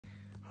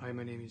Hi,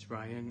 my name is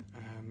Ryan.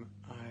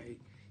 I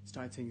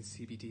started taking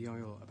CBD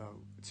oil about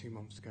 2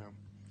 months ago.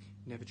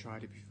 Never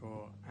tried it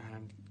before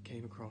and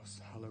came across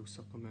Hello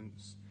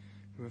supplements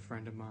from a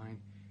friend of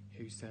mine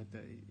who said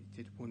that it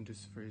did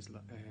wonders for his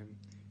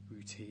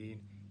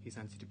routine, his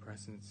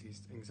antidepressants,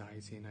 his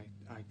anxiety, and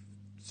I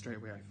straight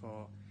away I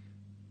thought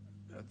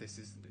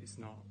it's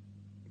not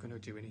going to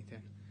do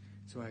anything.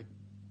 So I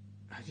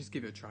just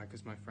give it a try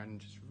because my friend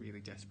just really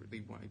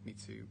desperately wanted me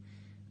to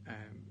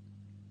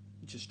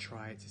just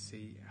try it to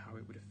see how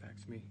it would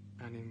affect me.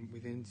 And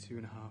within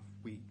 2.5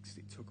 weeks,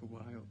 it took a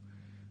while,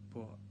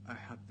 but I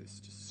had this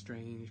just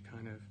strange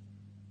kind of,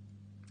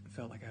 I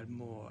felt like I had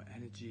more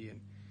energy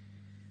and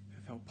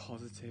I felt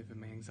positive, and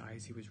my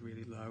anxiety was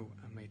really low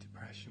and my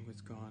depression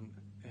was gone.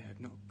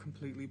 Not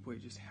completely, but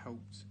it just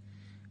helped.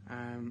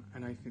 And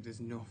I think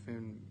there's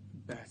nothing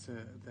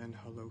better than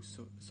Hello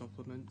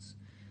supplements.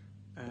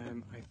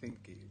 I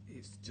think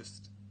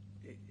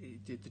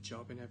it did the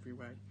job in every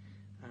way,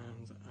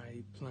 and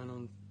I plan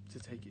on to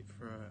take it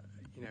for a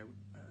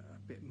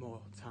bit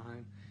more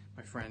time.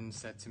 My friend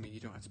said to me,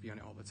 you don't have to be on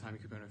it all the time, you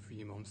could be on it for a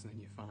few months and then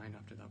you're fine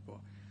after that, but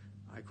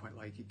I quite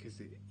like it because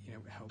it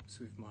helps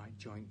with my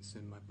joints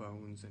and my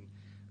bones, and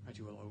I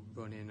do a lot of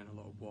running and a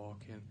lot of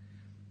walking,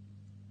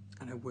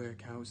 and I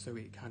work out, so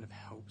it kind of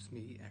helps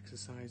me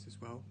exercise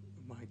as well,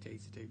 my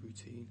day-to-day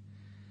routine.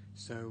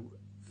 So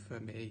for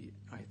me,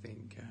 I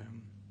think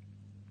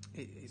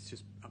it's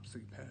just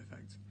absolutely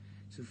perfect.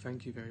 So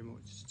thank you very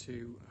much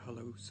to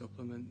Hello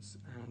Supplements,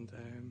 and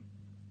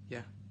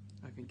yeah,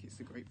 I think it's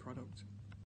a great product.